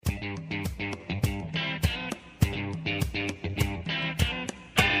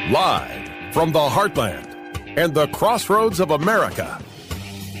Live from the heartland and the crossroads of America,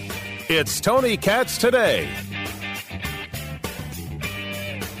 it's Tony Katz Today.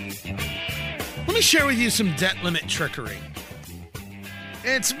 Let me share with you some debt limit trickery.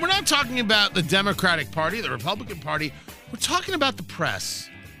 We're not talking about the Democratic Party, the Republican Party. We're talking about the press.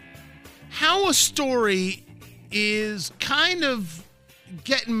 How a story is kind of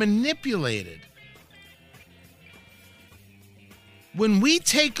getting manipulated. When we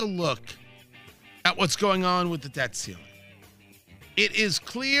take a look at what's going on with the debt ceiling, it is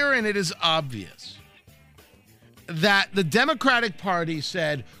clear and it is obvious that the Democratic Party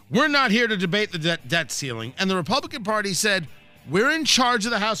said, we're not here to debate the debt ceiling. And the Republican Party said, we're in charge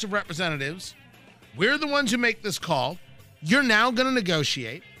of the House of Representatives. We're the ones who make this call. You're now going to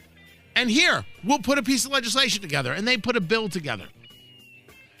negotiate. And here, we'll put a piece of legislation together. And they put a bill together.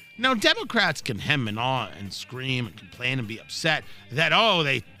 Now, Democrats can hem and haw and scream and complain and be upset that,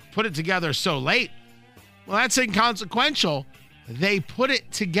 they put it together so late. Well, that's inconsequential. They put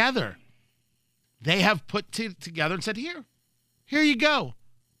it together. They have put it together and said, here you go.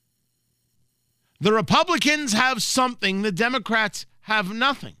 The Republicans have something. The Democrats have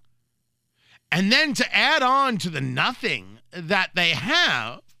nothing. And then to add on to the nothing that they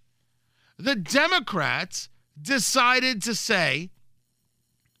have, the Democrats decided to say,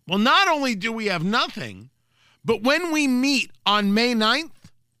 well, not only do we have nothing, but when we meet on May 9th,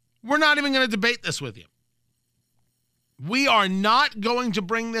 we're not even going to debate this with you. We are not going to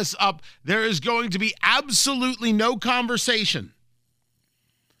bring this up. There is going to be absolutely no conversation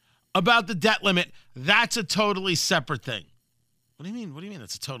about the debt limit. That's a totally separate thing. What do you mean? What do you mean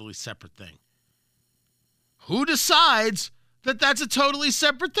that's a totally separate thing? Who decides that that's a totally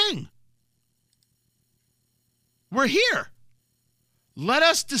separate thing? We're here. Let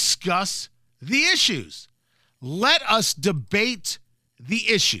us discuss the issues. Let us debate the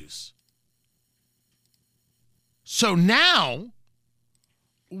issues. So now,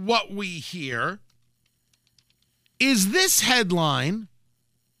 what we hear is this headline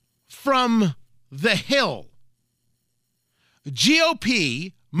from The Hill.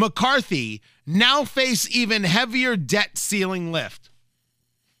 GOP, McCarthy now face even heavier debt ceiling lift.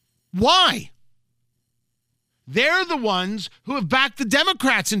 Why? They're the ones who have backed the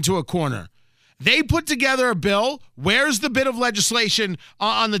Democrats into a corner. They put together a bill. Where's the bit of legislation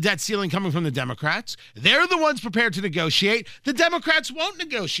on the debt ceiling coming from the Democrats? They're the ones prepared to negotiate. The Democrats won't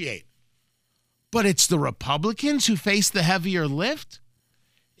negotiate. But it's the Republicans who face the heavier lift.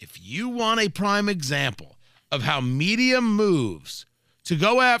 If you want a prime example of how media moves to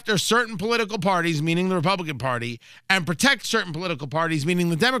go after certain political parties, meaning the Republican Party, and protect certain political parties, meaning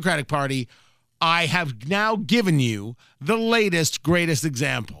the Democratic Party, I have now given you the latest, greatest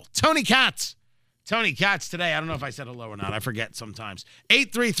example. Tony Katz. Tony Katz today. I don't know if I said hello or not. I forget sometimes.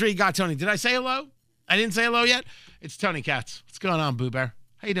 833-GOT-TONY. Did I say hello? I didn't say hello yet? It's Tony Katz. What's going on, Boo Bear?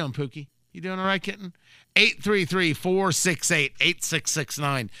 How you doing, Pookie? You doing all right, kitten?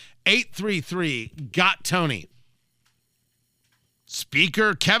 833-468-8669. 833-GOT-TONY.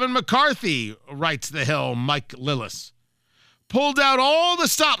 Speaker Kevin McCarthy, writes The Hill, Mike Lillis, pulled out all the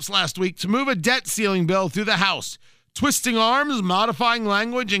stops last week to move a debt ceiling bill through the House, twisting arms, modifying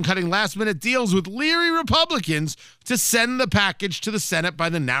language, and cutting last-minute deals with leery Republicans to send the package to the Senate by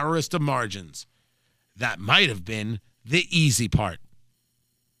the narrowest of margins. That might have been the easy part.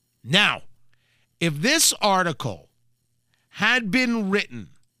 Now, if this article had been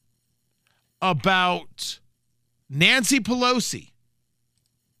written about Nancy Pelosi,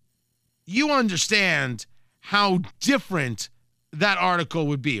 you understand how different that article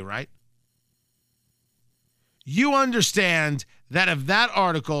would be, right? You understand that if that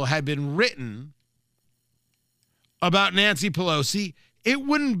article had been written about Nancy Pelosi, it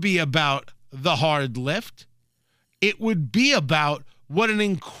wouldn't be about the hard lift. It would be about what an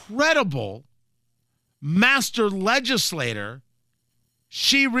incredible master legislator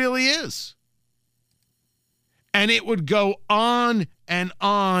she really is. And it would go on and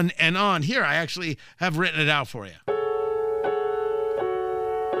on and on. Here, I actually have written it out for you.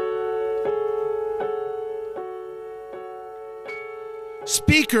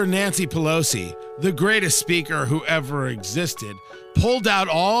 Speaker Nancy Pelosi, the greatest speaker who ever existed, pulled out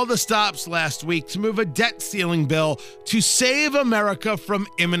all the stops last week to move a debt ceiling bill to save America from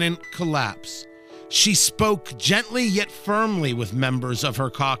imminent collapse. She spoke gently yet firmly with members of her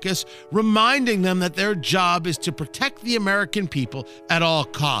caucus, reminding them that their job is to protect the American people at all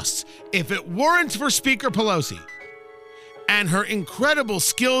costs. If it weren't for Speaker Pelosi and her incredible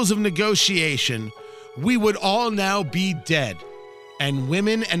skills of negotiation, we would all now be dead, and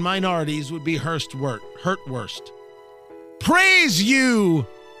women and minorities would be hurt worst. Praise you,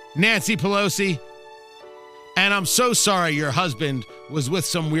 Nancy Pelosi, and I'm so sorry your husband was with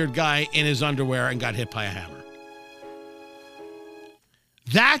some weird guy in his underwear and got hit by a hammer.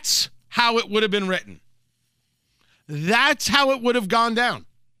 That's how it would have been written. That's how it would have gone down.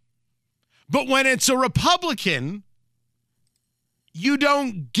 But when it's a Republican, you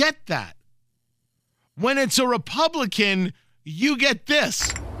don't get that. When it's a Republican, you get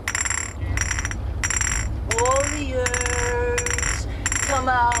this. Warriors, come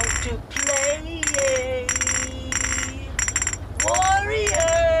out to play. Warriors,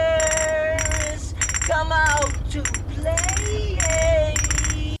 come out to play.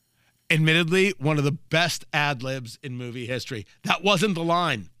 Admittedly, one of the best ad-libs in movie history. That wasn't the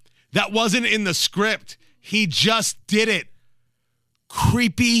line. That wasn't in the script. He just did it.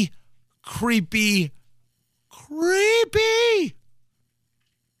 Creepy, creepy, creepy.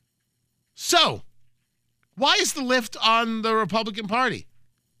 So, why is the lift on the Republican Party?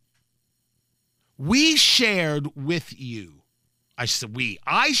 We shared with you, I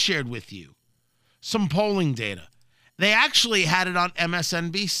shared with you some polling data. They actually had it on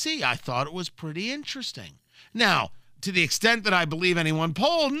MSNBC. I thought it was pretty interesting. Now, to the extent that I believe any one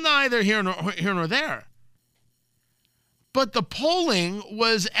poll, neither here nor there. But the polling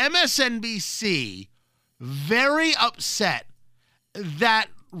was MSNBC very upset that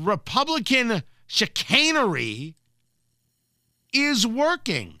Republican chicanery is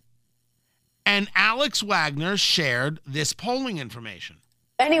working. And Alex Wagner shared this polling information.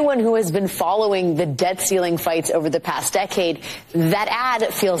 Anyone who has been following the debt ceiling fights over the past decade, that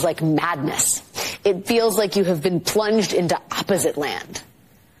ad feels like madness. It feels like you have been plunged into opposite land.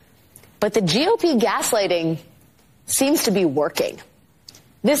 But the GOP gaslighting seems to be working.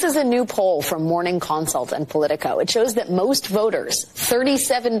 This is a new poll from Morning Consult and Politico. It shows that most voters,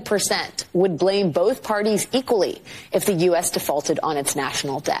 37%, would blame both parties equally if the U.S. defaulted on its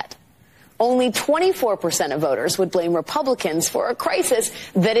national debt. Only 24% of voters would blame Republicans for a crisis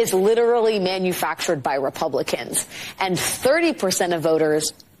that is literally manufactured by Republicans. And 30% of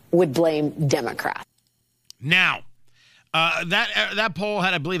voters would blame Democrats. Now, that poll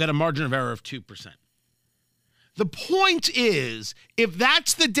had, I believe, had a margin of error of 2%. The point is, if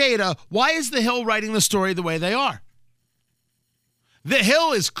that's the data, why is The Hill writing the story the way they are? The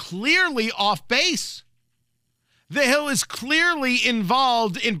Hill is clearly off base. The Hill is clearly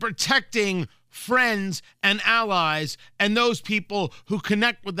involved in protecting friends and allies and those people who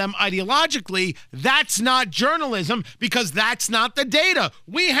connect with them ideologically. That's not journalism because that's not the data.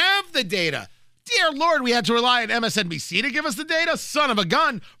 We have the data. Dear Lord, we had to rely on MSNBC to give us the data. Son of a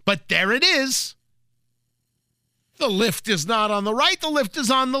gun. But there it is. The lift is not on the right. The lift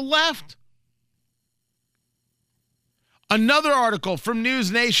is on the left. Another article from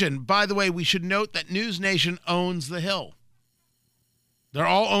News Nation. By the way, we should note that News Nation owns The Hill. They're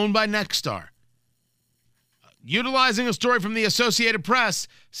all owned by Nexstar. Utilizing a story from the Associated Press,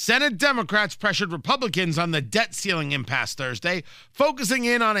 Senate Democrats pressured Republicans on the debt ceiling impasse Thursday, focusing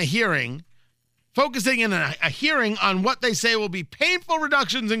in on a hearing on what they say will be painful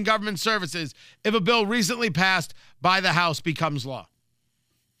reductions in government services if a bill recently passed by the House becomes law.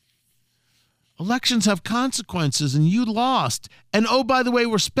 Elections have consequences, and you lost. And oh, by the way,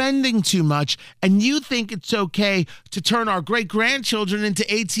 we're spending too much, and you think it's okay to turn our great-grandchildren into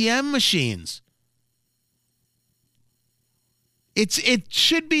ATM machines. It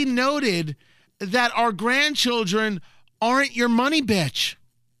should be noted that our grandchildren aren't your money bitch.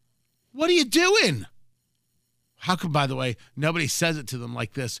 What are you doing? How come, by the way, nobody says it to them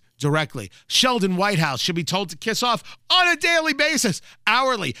like this directly? Sheldon Whitehouse should be told to kiss off on a daily basis,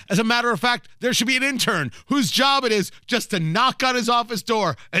 hourly. As a matter of fact, there should be an intern whose job it is just to knock on his office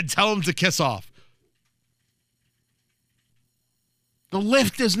door and tell him to kiss off. The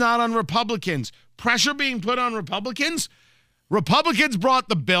lift is not on Republicans. Pressure being put on Republicans? Republicans brought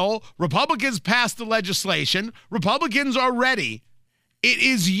the bill. Republicans passed the legislation. Republicans are ready. It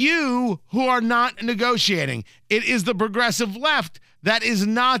is you who are not negotiating. It is the progressive left that is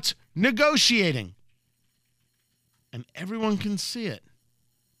not negotiating. And everyone can see it.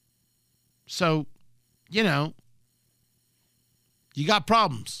 So, you got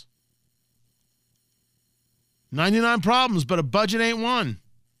problems. 99 problems, but a budget ain't one.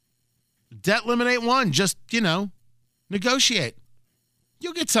 Debt limit ain't one. Just, negotiate.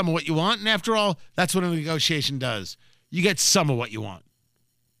 You'll get some of what you want. And after all, that's what a negotiation does. You get some of what you want.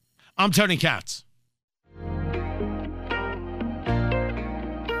 I'm Tony Katz.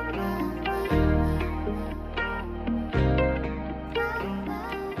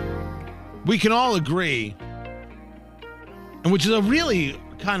 We can all agree, and which is a really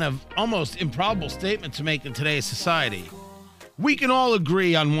kind of almost improbable statement to make in today's society, We can all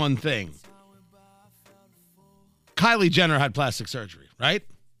agree on one thing. Kylie Jenner had plastic surgery, right?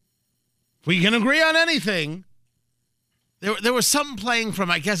 We can agree on anything. There was something playing from,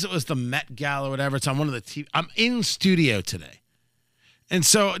 I guess it was the Met Gala or whatever. It's on one of the TV. I'm in studio today. And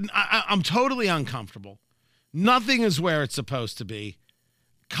so I'm totally uncomfortable. Nothing is where it's supposed to be.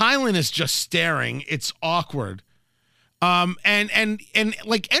 Kylan is just staring. It's awkward. And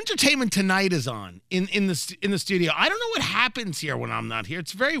like Entertainment Tonight is on in the studio. I don't know what happens here when I'm not here.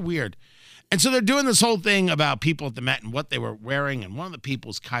 It's very weird. And so they're doing this whole thing about people at the Met and what they were wearing, and one of the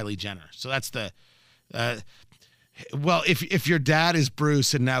people is Kylie Jenner. So that's the well, if your dad is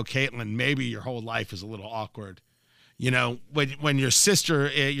Bruce and now Caitlyn, maybe your whole life is a little awkward. You know, when your sister,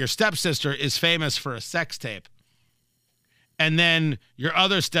 your stepsister is famous for a sex tape, and then your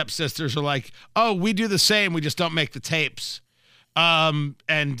other stepsisters are like, oh, we do the same, we just don't make the tapes. And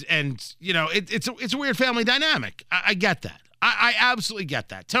you know, it's a weird family dynamic. I get that. I absolutely get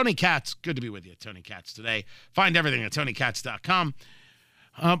that. Tony Katz, good to be with you. Tony Katz today. Find everything at TonyKatz.com.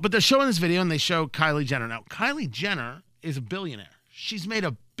 But they're showing this video, and they show Kylie Jenner. Now, Kylie Jenner is a billionaire. She's made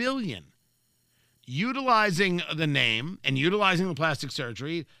 $1 billion utilizing the name and utilizing the plastic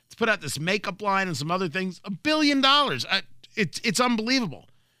surgery to put out this makeup line and some other things. $1 billion. It's unbelievable.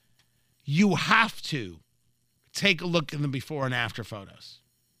 You have to take a look in the before and after photos.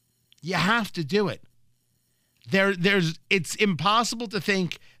 You have to do it. It's impossible to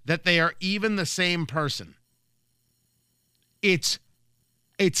think that they are even the same person. It's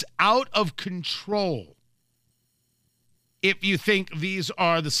out of control if you think these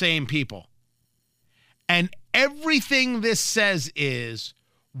are the same people. And everything this says is,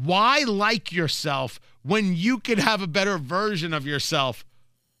 why like yourself when you could have a better version of yourself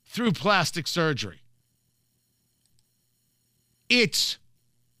through plastic surgery? It's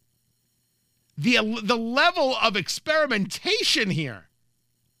the level of experimentation here.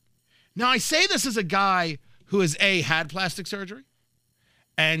 Now, I say this as a guy who has A, had plastic surgery,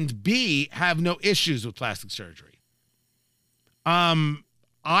 and B, have no issues with plastic surgery. I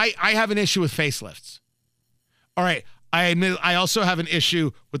have an issue with facelifts. All right, I admit I also have an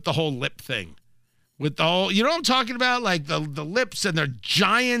issue with the whole lip thing. With the whole, you know what I'm talking about? Like the lips, and they're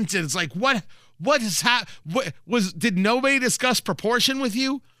giant, and it's like, what is did nobody discuss proportion with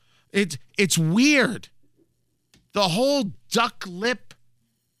you? It's weird. The whole duck lip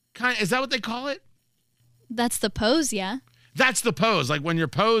kind of, is that what they call it? That's the pose, yeah. That's the pose. Like when you're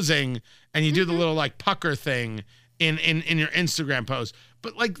posing and you do the little like pucker thing in your Instagram pose.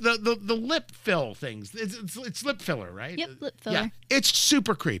 But like the lip fill things, it's lip filler, right? Yep, lip filler. Yeah, it's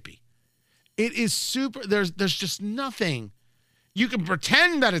super creepy. It is super. There's just nothing. You can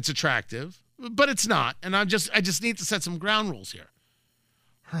pretend that it's attractive, but it's not. And I just need to set some ground rules here.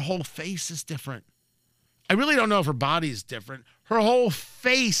 Her whole face is different. I really don't know if her body is different. Her whole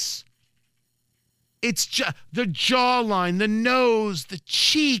face. It's just the jawline, the nose, the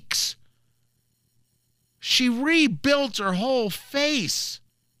cheeks. She rebuilt her whole face.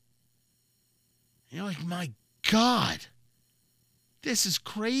 You're like, my God, this is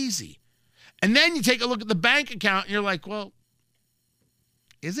crazy. And then you take a look at the bank account and you're like, well,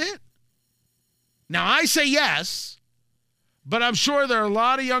 is it? Now, I say yes, but I'm sure there are a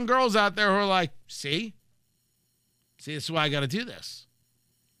lot of young girls out there who are like, see, this is why I got to do this.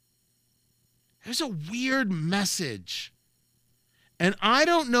 There's a weird message. And I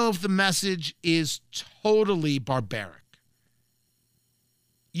don't know if the message is totally barbaric.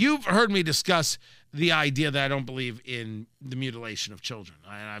 You've heard me discuss the idea that I don't believe in the mutilation of children.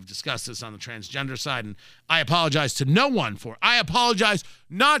 I've discussed this on the transgender side, and I apologize to no one for it. I apologize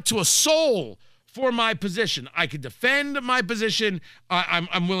not to a soul for my position. I could defend my position.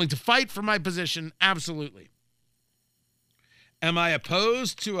 I'm willing to fight for my position, absolutely. Am I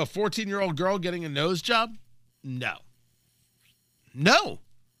opposed to a 14-year-old girl getting a nose job? No. No.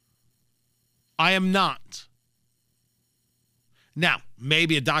 I am not. Now,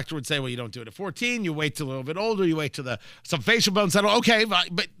 maybe a doctor would say, well, you don't do it at 14. You wait till a little bit older. You wait till some facial bones settle. Okay,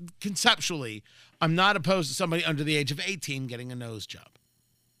 but conceptually, I'm not opposed to somebody under the age of 18 getting a nose job.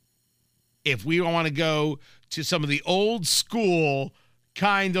 If we want to go to some of the old school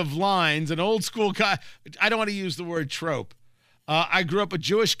kind of lines, an old school kind, I don't want to use the word trope. I grew up a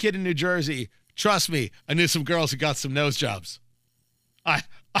Jewish kid in New Jersey. Trust me, I knew some girls who got some nose jobs.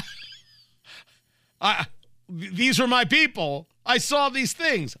 These were my people. I saw these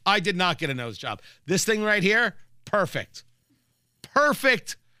things. I did not get a nose job. This thing right here, perfect.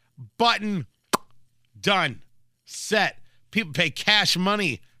 Perfect button, done, set. People pay cash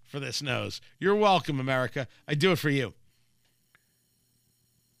money for this nose. You're welcome, America. I do it for you.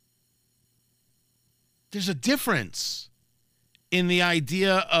 There's a difference. in the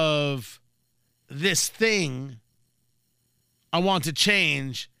idea of this thing I want to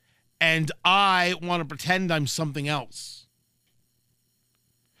change, and I want to pretend I'm something else.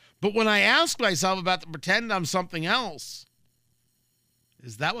 But when I ask myself about the pretend I'm something else,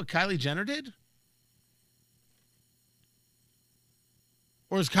 is that what Kylie Jenner did?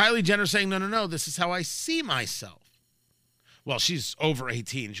 Or is Kylie Jenner saying, no, this is how I see myself? Well, she's over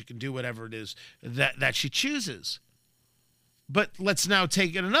 18. She can do whatever it is that she chooses. But let's now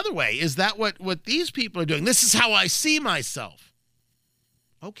take it another way. Is that what these people are doing? This is how I see myself.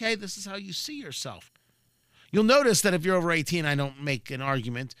 Okay, this is how you see yourself. You'll notice that if you're over 18, I don't make an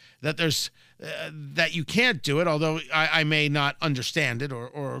argument that there's that you can't do it, although I may not understand it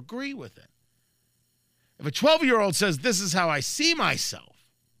or agree with it. If a 12-year-old says, this is how I see myself,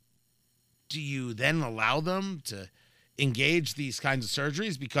 do you then allow them to engage these kinds of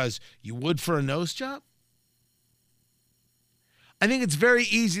surgeries because you would for a nose job? I think it's very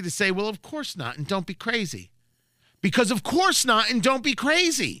easy to say, well, of course not, and don't be crazy. Because of course not, and don't be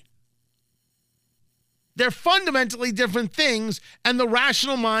crazy. They're fundamentally different things, and the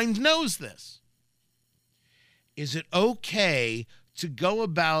rational mind knows this. Is it okay to go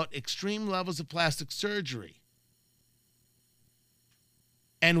about extreme levels of plastic surgery?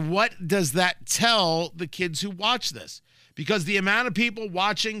 And what does that tell the kids who watch this? Because the amount of people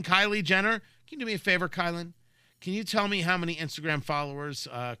watching Kylie Jenner, can you do me a favor, Kylan? Can you tell me how many Instagram followers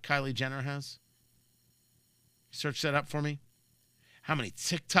Kylie Jenner has? Search that up for me. How many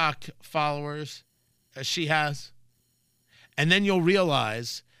TikTok followers she has? And then you'll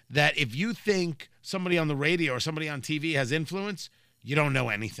realize that if you think somebody on the radio or somebody on TV has influence, you don't know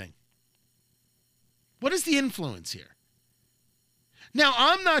anything. What is the influence here? Now,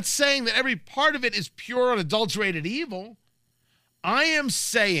 I'm not saying that every part of it is pure unadulterated evil. I am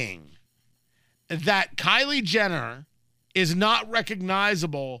saying that Kylie Jenner is not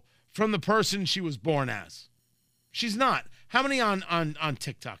recognizable from the person she was born as. She's not. How many on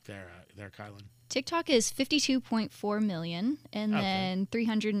TikTok there, Kylan? TikTok is 52.4 million, and then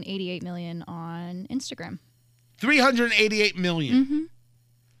 388 million on Instagram. 388 million. Mm-hmm.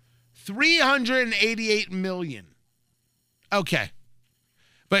 388 million. Okay.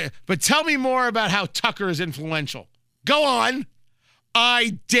 But tell me more about how Tucker is influential. Go on.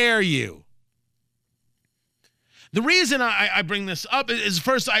 I dare you. The reason I bring this up is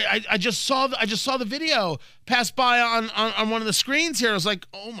first I just saw the video pass by on one of the screens here. I was like,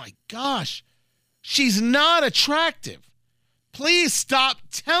 oh my gosh, she's not attractive. Please stop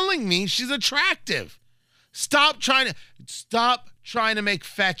telling me she's attractive. Stop trying to make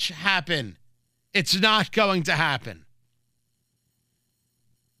fetch happen. It's not going to happen.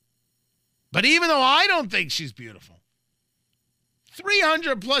 But even though I don't think she's beautiful,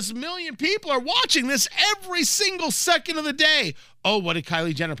 300 plus million people are watching this every single second of the day. Oh, what did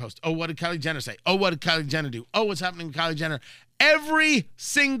Kylie Jenner post? Oh, what did Kylie Jenner say? Oh, what did Kylie Jenner do? Oh, what's happening to Kylie Jenner? Every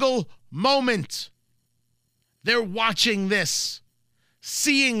single moment, they're watching this,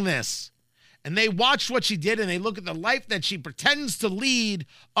 seeing this. And they watched what she did, and they look at the life that she pretends to lead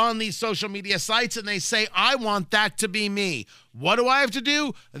on these social media sites, and they say, I want that to be me. What do I have to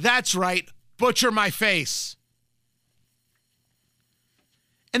do? That's right, butcher my face.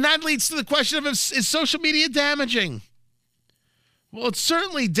 And that leads to the question of, is social media damaging? Well, it's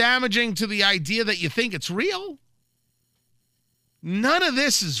certainly damaging to the idea that you think it's real. None of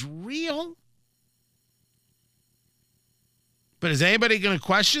this is real. But is anybody going to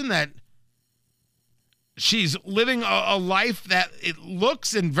question that she's living a life that it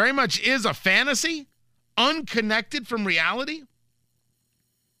looks and very much is a fantasy, unconnected from reality?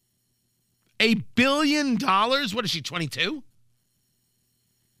 $1 billion? What is she, 22?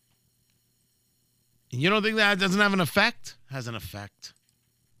 You don't think that doesn't have an effect? It has an effect.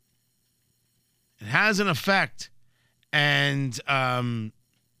 It has an effect. And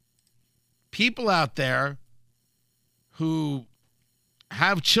people out there who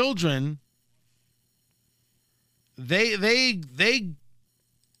have children, you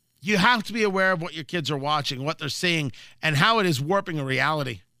have to be aware of what your kids are watching, what they're seeing, and how it is warping a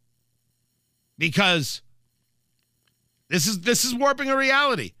reality. Because this is warping a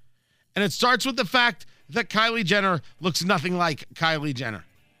reality. And it starts with the fact that Kylie Jenner looks nothing like Kylie Jenner.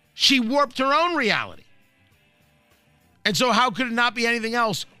 She warped her own reality. And so how could it not be anything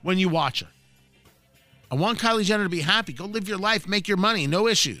else when you watch her? I want Kylie Jenner to be happy. Go live your life, make your money, no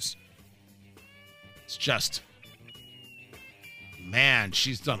issues. It's just, man,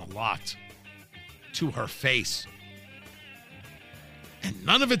 she's done a lot to her face. And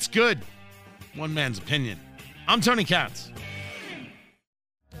none of it's good. One man's opinion. I'm Tony Katz.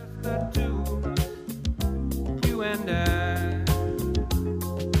 You and I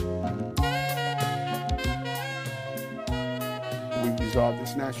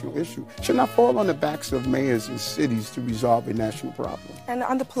national issue. It should not fall on the backs of mayors and cities to resolve a national problem. And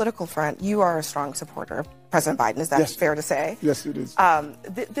on the political front, you are a strong supporter of President Biden. Is that Yes. fair to say? Yes, it is.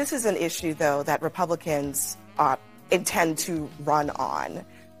 This is an issue, though, that Republicans intend to run on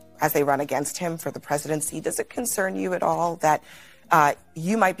as they run against him for the presidency. Does it concern you at all that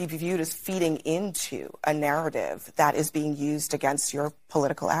you might be viewed as feeding into a narrative that is being used against your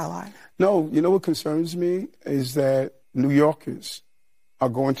political ally? No, you know what concerns me is that New Yorkers are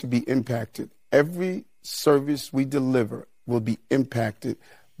going to be impacted. Every service we deliver will be impacted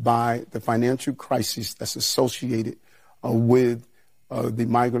by the financial crisis that's associated with the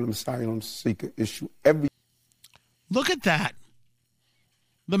migrant asylum seeker issue. Look at that.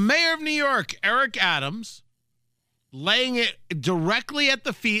 The mayor of New York, Eric Adams, laying it directly at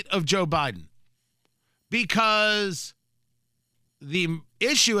the feet of Joe Biden because the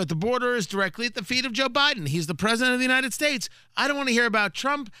issue at the border is directly at the feet of Joe Biden. He's the president of the United States. I don't want to hear about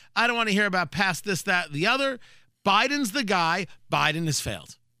Trump. I don't want to hear about past this, that, the other. Biden's the guy. Biden has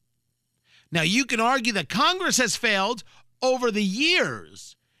failed. Now, you can argue that Congress has failed over the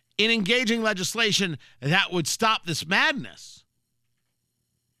years in engaging legislation that would stop this madness.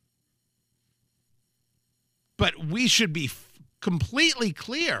 But we should be completely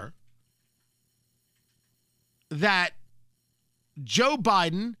clear that Joe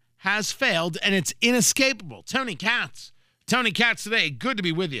Biden has failed, and it's inescapable. Tony Katz today, good to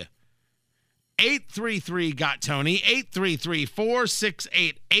be with you. 833-GOT-TONY,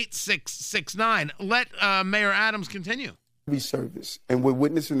 833-468-8669. Let Mayor Adams continue. Every service, and we're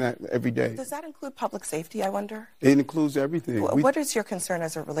witnessing that every day. Does that include public safety, I wonder? It includes everything. What is your concern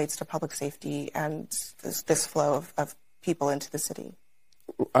as it relates to public safety and this flow of people into the city?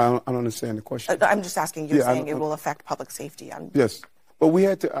 I don't understand the question. I'm just asking. You're saying it will affect public safety. Yes. But we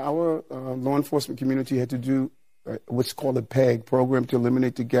had to, our law enforcement community had to do what's called a PEG program to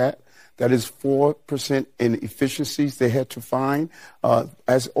eliminate the gap. That is 4% in efficiencies they had to find,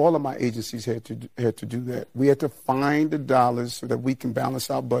 as all of my agencies had to do that. We had to find the dollars so that we can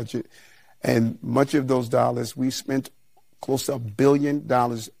balance our budget. And much of those dollars, we spent close to $1 billion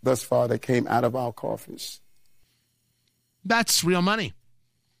thus far that came out of our coffers. That's real money.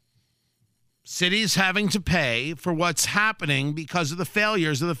 Cities having to pay for what's happening because of the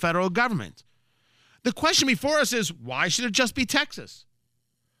failures of the federal government. The question before us is, why should it just be Texas?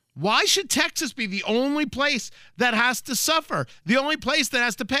 Why should Texas be the only place that has to suffer, the only place that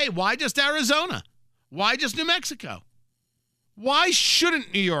has to pay? Why just Arizona? Why just New Mexico? Why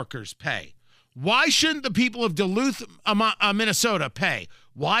shouldn't New Yorkers pay? Why shouldn't the people of Duluth, Minnesota pay?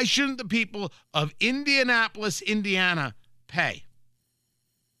 Why shouldn't the people of Indianapolis, Indiana pay?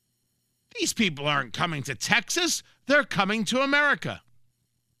 These people aren't coming to Texas. They're coming to America.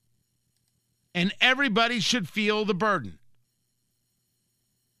 And everybody should feel the burden.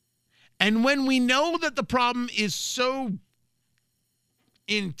 And when we know that the problem is so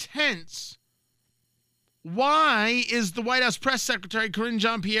intense, why is the White House press secretary Karine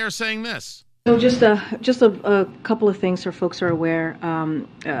Jean-Pierre saying this? So just a couple of things so folks are aware.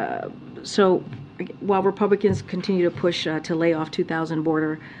 So while Republicans continue to push to lay off 2,000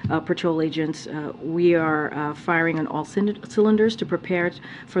 Border Patrol agents, we are firing on all cylinders to prepare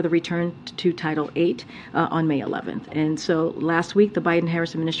for the return to Title VIII on May 11th. And so last week, the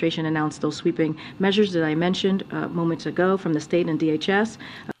Biden-Harris administration announced those sweeping measures that I mentioned moments ago from the state and DHS.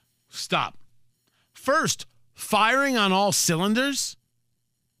 Stop. First, firing on all cylinders?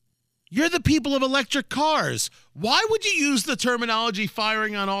 You're the people of electric cars. Why would you use the terminology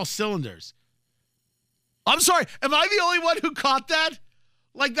firing on all cylinders? I'm sorry, am I the only one who caught that?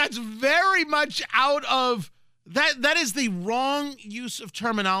 Like, that's very much out of, that is the wrong use of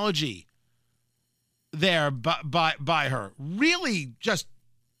terminology there by her. Really just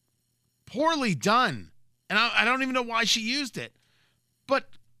poorly done. And I don't even know why she used it. But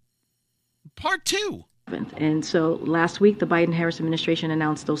part two. And so last week, the Biden-Harris administration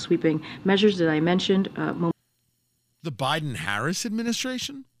announced those sweeping measures that I mentioned. The Biden-Harris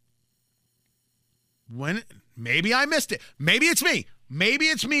administration? When? Maybe I missed it. Maybe it's me. Maybe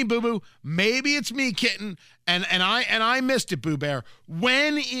it's me, boo-boo. Maybe it's me, kitten. And I missed it, Boo Bear.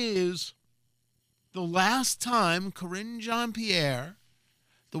 When is the last time Karine Jean-Pierre,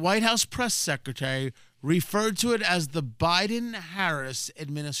 the White House press secretary, referred to it as the Biden-Harris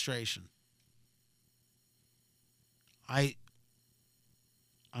administration? I'm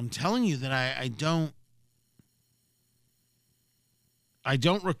telling you that I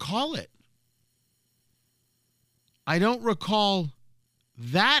don't recall it. I don't recall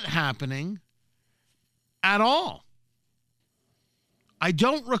that happening at all. I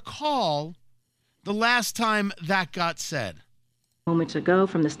don't recall the last time that got said. Moments ago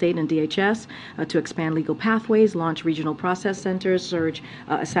from the state and DHS to expand legal pathways, launch regional process centers, surge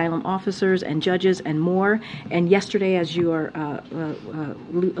asylum officers and judges, and more. And yesterday, as you are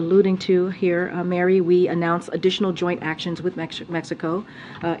alluding to here, Mary, we announced additional joint actions with Mexico,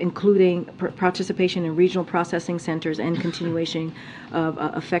 including participation in regional processing centers and continuation of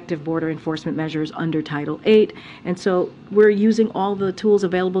effective border enforcement measures under Title VIII. And so we're using all the tools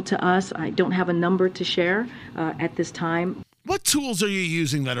available to us. I don't have a number to share at this time. What tools are you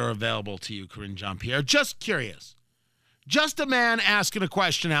using that are available to you, Karine Jean-Pierre? Just curious. Just a man asking a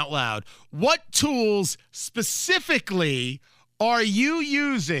question out loud. What tools specifically are you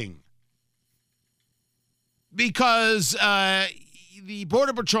using? Because the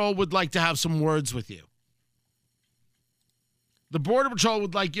Border Patrol would like to have some words with you. The Border Patrol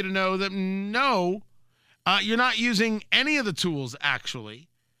would like you to know that no, you're not using any of the tools, actually.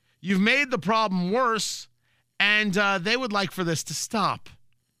 You've made the problem worse. And they would like for this to stop.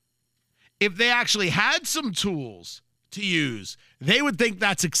 If they actually had some tools to use, they would think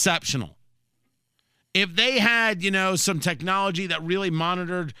that's exceptional. If they had, some technology that really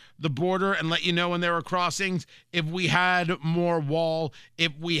monitored the border and let you know when there were crossings, if we had more wall,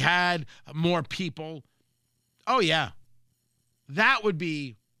 if we had more people, oh yeah, that would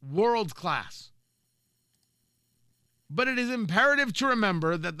be world class. But it is imperative to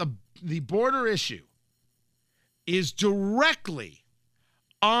remember that the border issue is directly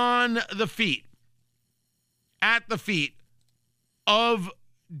on the feet, at the feet of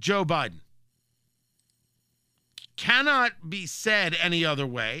Joe Biden. Cannot be said any other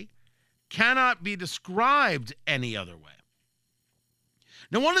way, cannot be described any other way.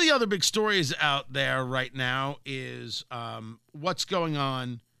 Now, one of the other big stories out there right now is what's going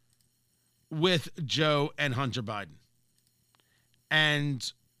on with Joe and Hunter Biden.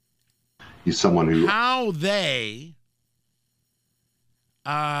 And he's someone who how they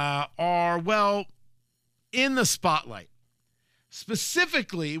are, well, in the spotlight.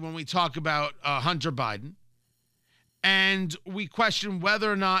 Specifically, when we talk about Hunter Biden, and we question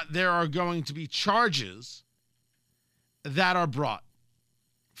whether or not there are going to be charges that are brought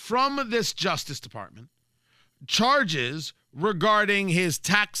from this Justice Department, charges regarding his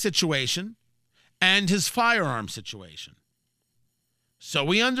tax situation and his firearm situation. So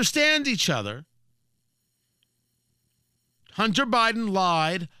we understand each other. Hunter Biden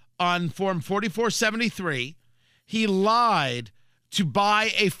lied on Form 4473. He lied to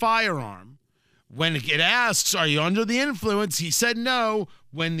buy a firearm. When it asks, are you under the influence? He said no.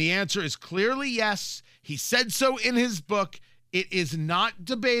 When the answer is clearly yes, he said so in his book. It is not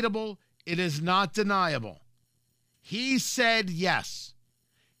debatable. It is not deniable. He said yes.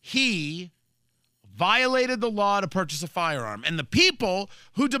 He violated the law to purchase a firearm. And the people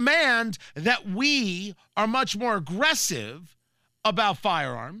who demand that we are much more aggressive about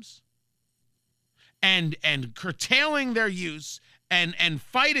firearms and curtailing their use and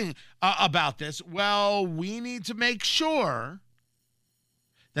fighting about this, well, we need to make sure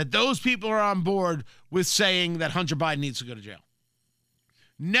that those people are on board with saying that Hunter Biden needs to go to jail.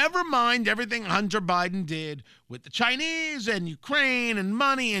 Never mind everything Hunter Biden did with the Chinese and Ukraine and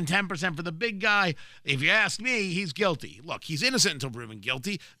money and 10% for the big guy. If you ask me, he's guilty. Look, he's innocent until proven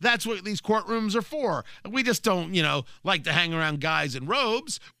guilty. That's what these courtrooms are for. We just don't, like to hang around guys in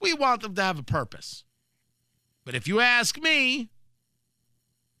robes. We want them to have a purpose. But if you ask me,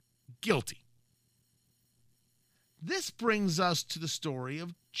 guilty. This brings us to the story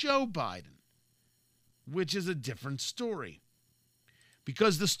of Joe Biden, which is a different story.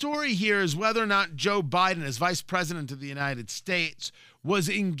 Because the story here is whether or not Joe Biden, as vice president of the United States, was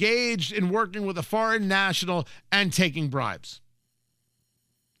engaged in working with a foreign national and taking bribes.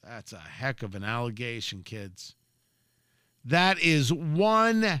 That's a heck of an allegation, kids. That is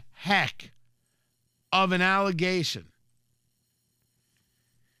one heck of an allegation.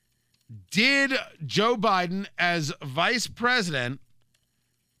 Did Joe Biden, as vice president,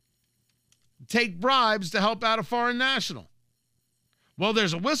 take bribes to help out a foreign national? Well,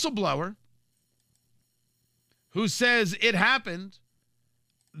 there's a whistleblower who says it happened.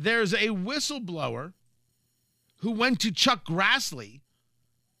 There's a whistleblower who went to Chuck Grassley,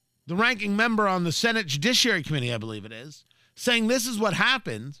 the ranking member on the Senate Judiciary Committee, I believe it is, saying this is what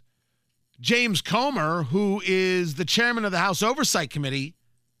happened. James Comer, who is the chairman of the House Oversight Committee,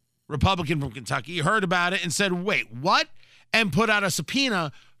 Republican from Kentucky, heard about it and said, wait, what? And put out a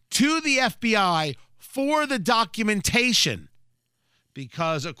subpoena to the FBI for the documentation.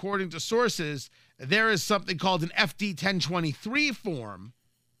 Because according to sources, there is something called an FD 1023 form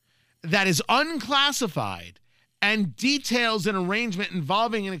that is unclassified and details an arrangement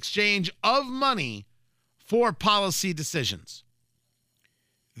involving an exchange of money for policy decisions.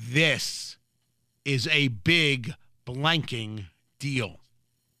 This is a big blanking deal,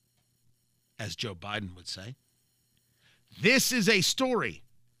 as Joe Biden would say. This is a story.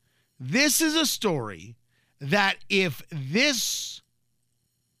 This is a story that if this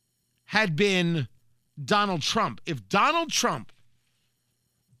had been Donald Trump, if Donald Trump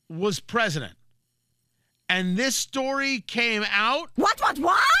was president and this story came out, What?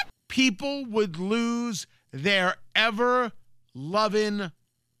 people would lose their ever-loving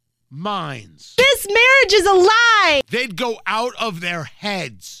minds. This marriage is a lie. They'd go out of their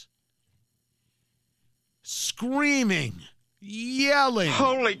heads, screaming, yelling.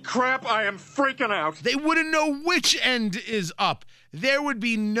 Holy crap, I am freaking out. They wouldn't know which end is up. There would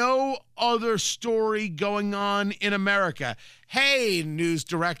be no other story going on in America. Hey, news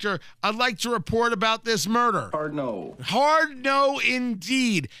director, I'd like to report about this murder. Hard no. Hard no,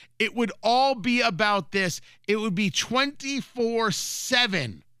 indeed. It would all be about this. It would be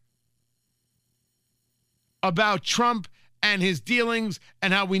 24/7 about Trump and his dealings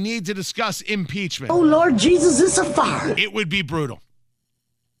and how we need to discuss impeachment. Oh, Lord Jesus, it's a fire. It would be brutal.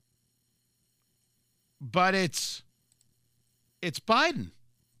 But it's Biden.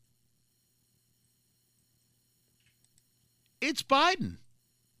 It's Biden.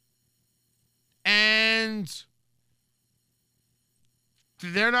 And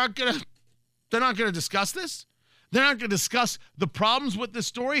they're not going to discuss this. They're not going to discuss the problems with this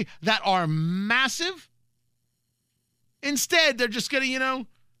story that are massive. Instead, they're just going to,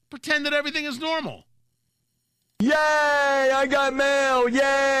 pretend that everything is normal. Yay! I got mail!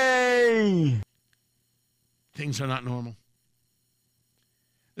 Yay! Things are not normal.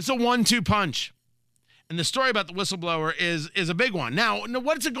 It's a 1-2 punch. And the story about the whistleblower is a big one. Now,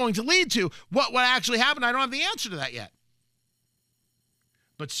 what is it going to lead to? What actually happened? I don't have the answer to that yet.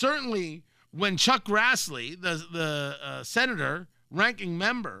 But certainly, when Chuck Grassley, the senator, ranking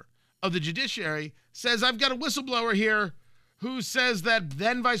member of the judiciary, says, I've got a whistleblower here who says that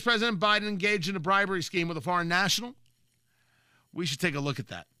then Vice President Biden engaged in a bribery scheme with a foreign national, we should take a look at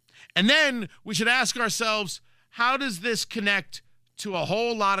that. And then we should ask ourselves, how does this connect to a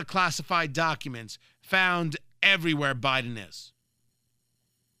whole lot of classified documents found everywhere Biden is?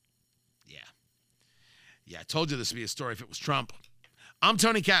 Yeah, I told you this would be a story if it was Trump. I'm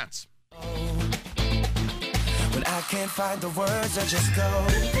Tony Katz. When I can't find the words, I just go.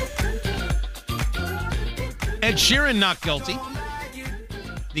 Ed Sheeran not guilty.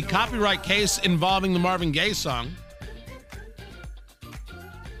 The copyright case involving the Marvin Gaye song.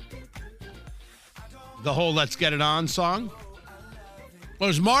 The whole Let's Get It On song. Well,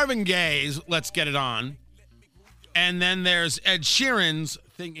 there's Marvin Gaye's Let's Get It On. And then there's Ed Sheeran's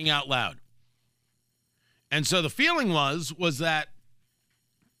Thinking Out Loud. And so the feeling was that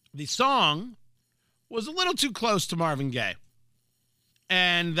the song was a little too close to Marvin Gaye.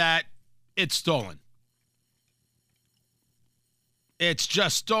 And that it's stolen. It's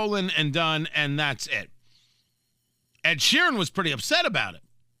just stolen and done, and that's it. Ed Sheeran was pretty upset about it.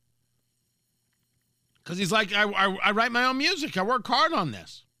 Because he's like, I write my own music. I work hard on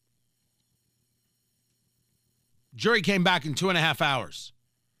this. Jury came back in 2.5 hours.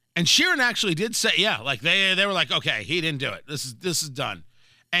 And Sheeran actually did say, they were like, okay, he didn't do it. This is done.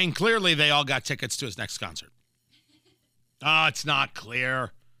 And clearly they all got tickets to his next concert. Oh, it's not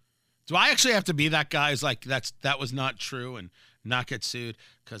clear. Do I actually have to be that guy who's like, that was not true and not get sued?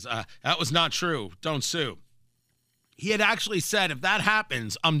 Because that was not true. Don't sue. He had actually said, if that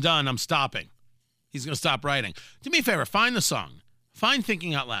happens, I'm done. I'm stopping. He's going to stop writing. Do me a favor. Find the song. Find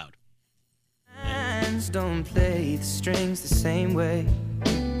Thinking Out Loud. Hands don't play the strings the same way.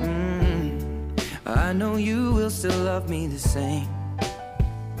 I know you will still love me the same.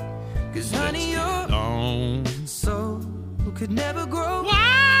 Cause honey, your soul could never grow.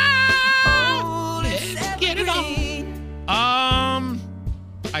 Wow! Let's get it on.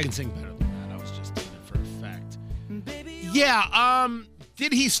 I can sing better than that. I was just doing it for effect. Yeah,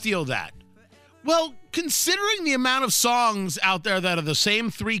 did he steal that? Well, considering the amount of songs out there that are the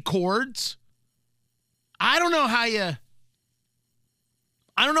same 3 chords, I don't know how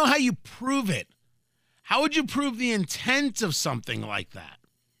you prove it. How would you prove the intent of something like that?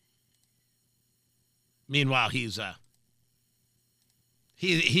 Meanwhile, he is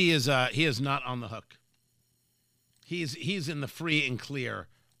not on the hook. He's in the free and clear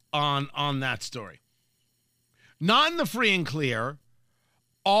on that story. Not in the free and clear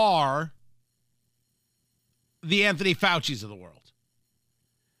are the Anthony Faucis of the world.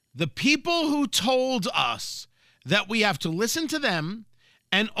 The people who told us that we have to listen to them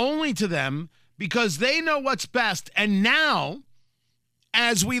and only to them because they know what's best. And now,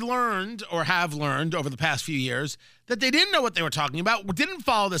 as we learned or have learned over the past few years, that they didn't know what they were talking about, didn't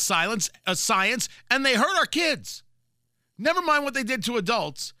follow the science, and they hurt our kids. Never mind what they did to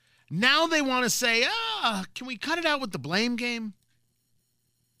adults. Now they want to say, can we cut it out with the blame game?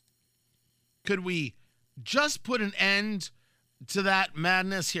 Could we just put an end to that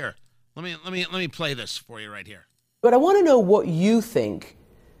madness? Here, let me play this for you right here. But I want to know what you think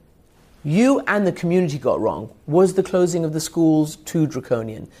you and the community got wrong. Was the closing of the schools too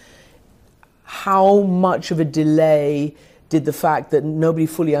draconian? How much of a delay did the fact that nobody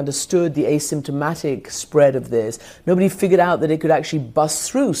fully understood the asymptomatic spread of this? Nobody figured out that it could actually bust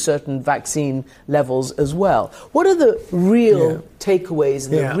through certain vaccine levels as well. What are the real takeaways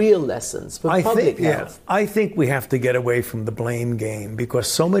and the real lessons for public health? I think we have to get away from the blame game, because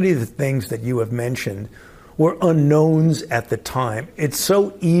so many of the things that you have mentioned were unknowns at the time. It's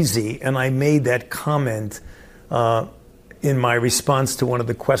so easy, and I made that comment in my response to one of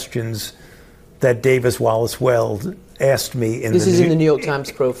the questions that Davis Wallace-Wells asked me. This is in the New York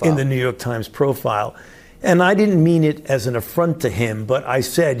Times profile. In the New York Times profile. And I didn't mean it as an affront to him, but I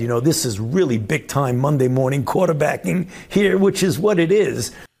said, this is really big-time Monday morning quarterbacking here, which is what it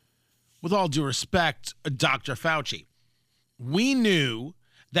is. With all due respect, Dr. Fauci, we knew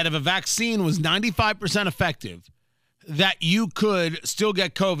that if a vaccine was 95% effective, that you could still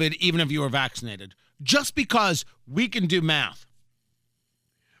get COVID even if you were vaccinated, just because we can do math.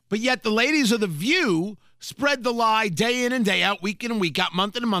 But yet the ladies of The View spread the lie day in and day out, week in and week out,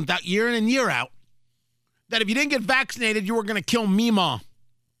 month in and month out, year in and year out, that if you didn't get vaccinated, you were going to kill Meemaw.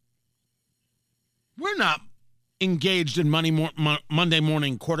 We're not engaged in Monday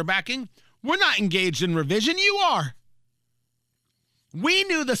morning quarterbacking. We're not engaged in revision. You are. We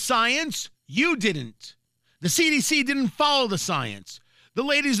knew the science. You didn't. The CDC didn't follow the science. The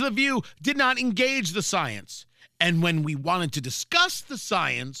ladies of The View did not engage the science. And when we wanted to discuss the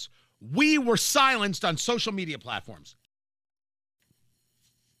science, we were silenced on social media platforms.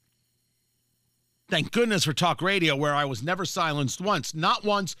 Thank goodness for talk radio, where I was never silenced once,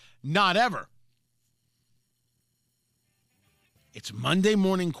 not ever. It's Monday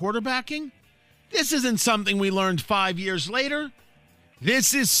morning quarterbacking. This isn't something we learned 5 years later.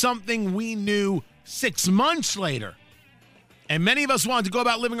 This is something we knew 6 months later. And many of us wanted to go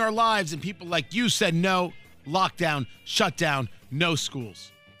about living our lives, and people like you said no, lockdown, shutdown, no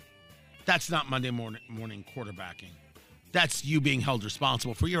schools. That's not Monday morning quarterbacking. That's you being held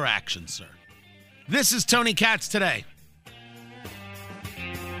responsible for your actions, sir. This is Tony Katz Today.